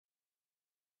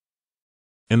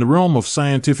In the realm of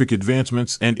scientific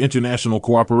advancements and international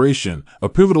cooperation, a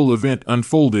pivotal event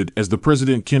unfolded as the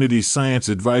President Kennedy's Science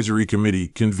Advisory Committee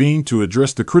convened to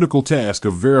address the critical task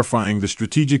of verifying the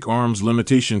Strategic Arms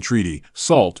Limitation Treaty,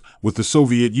 SALT, with the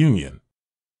Soviet Union.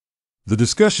 The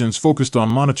discussions focused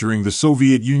on monitoring the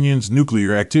Soviet Union's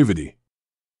nuclear activity.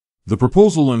 The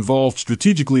proposal involved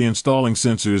strategically installing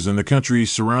sensors in the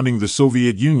countries surrounding the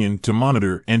Soviet Union to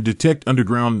monitor and detect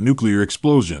underground nuclear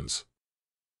explosions.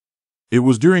 It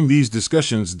was during these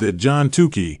discussions that John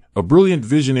Tukey, a brilliant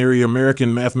visionary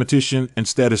American mathematician and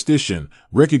statistician,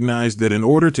 recognized that in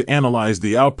order to analyze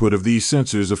the output of these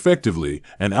sensors effectively,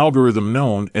 an algorithm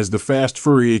known as the fast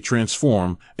Fourier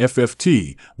Transform,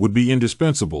 FFT, would be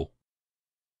indispensable.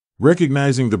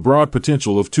 Recognizing the broad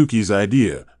potential of Tukey's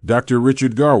idea, Dr.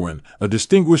 Richard Garwin, a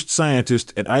distinguished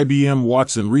scientist at IBM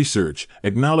Watson Research,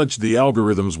 acknowledged the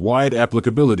algorithm's wide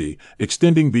applicability,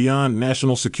 extending beyond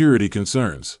national security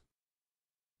concerns.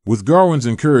 With Garwin's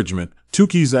encouragement,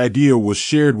 Tukey's idea was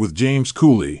shared with James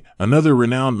Cooley, another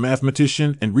renowned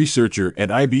mathematician and researcher at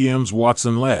IBM's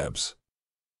Watson Labs.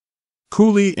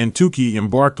 Cooley and Tukey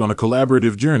embarked on a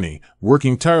collaborative journey,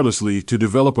 working tirelessly to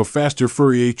develop a faster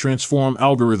Fourier transform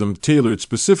algorithm tailored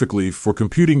specifically for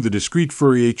computing the Discrete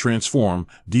Fourier Transform,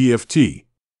 DFT.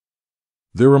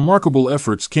 Their remarkable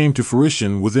efforts came to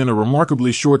fruition within a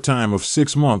remarkably short time of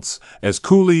 6 months, as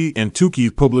Cooley and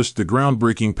Tukey published the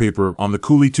groundbreaking paper on the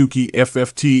Cooley-Tukey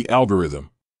FFT algorithm.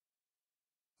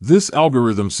 This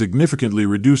algorithm significantly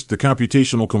reduced the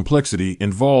computational complexity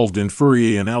involved in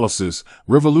Fourier analysis,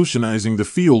 revolutionizing the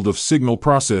field of signal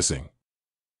processing.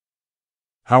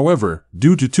 However,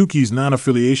 due to Tukey's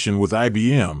non-affiliation with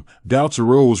IBM, doubts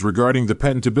arose regarding the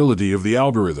patentability of the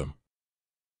algorithm.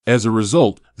 As a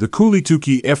result, the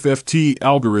Cooley-Tukey FFT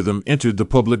algorithm entered the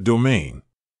public domain.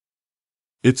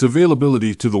 Its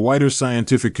availability to the wider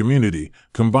scientific community,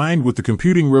 combined with the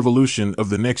computing revolution of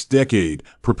the next decade,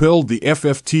 propelled the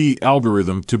FFT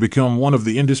algorithm to become one of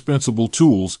the indispensable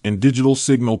tools in digital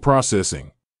signal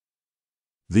processing.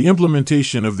 The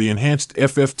implementation of the enhanced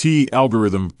FFT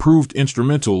algorithm proved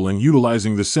instrumental in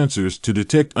utilizing the sensors to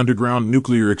detect underground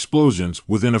nuclear explosions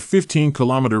within a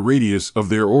 15-kilometer radius of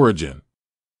their origin.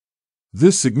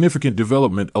 This significant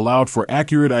development allowed for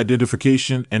accurate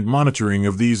identification and monitoring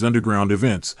of these underground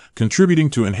events, contributing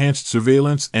to enhanced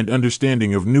surveillance and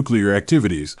understanding of nuclear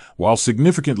activities, while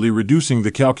significantly reducing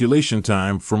the calculation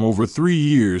time from over 3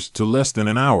 years to less than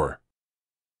an hour.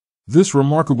 This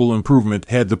remarkable improvement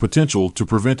had the potential to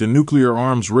prevent a nuclear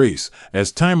arms race,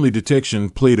 as timely detection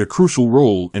played a crucial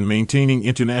role in maintaining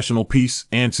international peace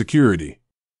and security.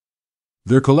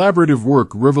 Their collaborative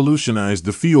work revolutionized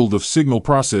the field of signal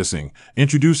processing,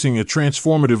 introducing a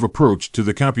transformative approach to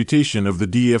the computation of the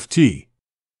DFT.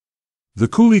 The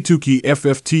Cooley-Tukey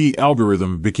FFT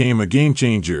algorithm became a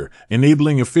game-changer,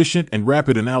 enabling efficient and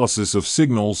rapid analysis of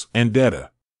signals and data.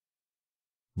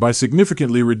 By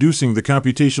significantly reducing the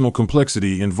computational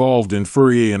complexity involved in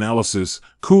Fourier analysis,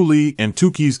 Cooley and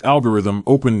Tukey's algorithm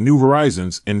opened new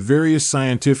horizons in various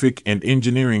scientific and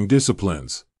engineering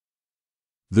disciplines.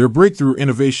 Their breakthrough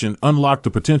innovation unlocked the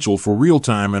potential for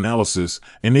real-time analysis,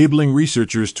 enabling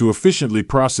researchers to efficiently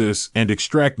process and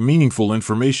extract meaningful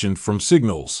information from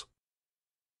signals.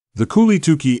 The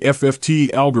Cooley-Tukey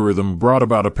FFT algorithm brought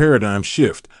about a paradigm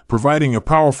shift, providing a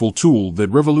powerful tool that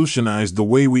revolutionized the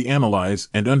way we analyze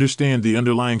and understand the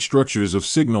underlying structures of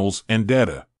signals and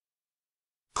data.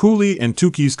 Cooley and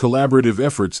Tukey's collaborative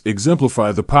efforts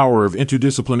exemplify the power of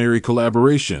interdisciplinary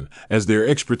collaboration, as their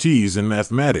expertise in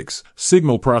mathematics,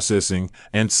 signal processing,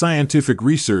 and scientific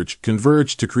research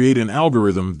converged to create an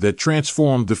algorithm that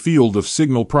transformed the field of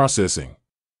signal processing.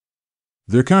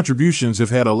 Their contributions have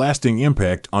had a lasting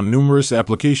impact on numerous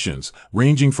applications,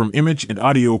 ranging from image and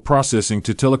audio processing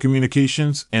to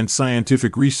telecommunications and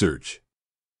scientific research.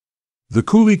 The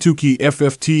Cooley-Tukey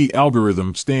FFT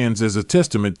algorithm stands as a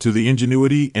testament to the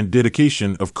ingenuity and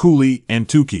dedication of Cooley and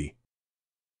Tukey.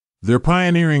 Their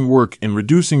pioneering work in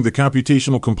reducing the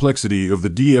computational complexity of the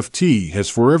DFT has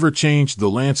forever changed the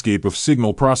landscape of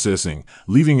signal processing,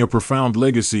 leaving a profound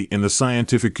legacy in the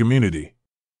scientific community.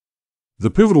 The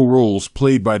pivotal roles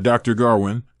played by Dr.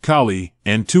 Garwin, Cooley,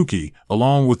 and Tukey,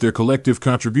 along with their collective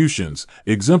contributions,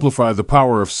 exemplify the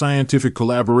power of scientific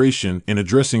collaboration in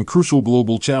addressing crucial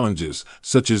global challenges,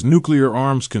 such as nuclear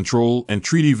arms control and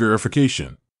treaty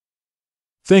verification.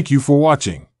 Thank you for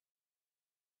watching.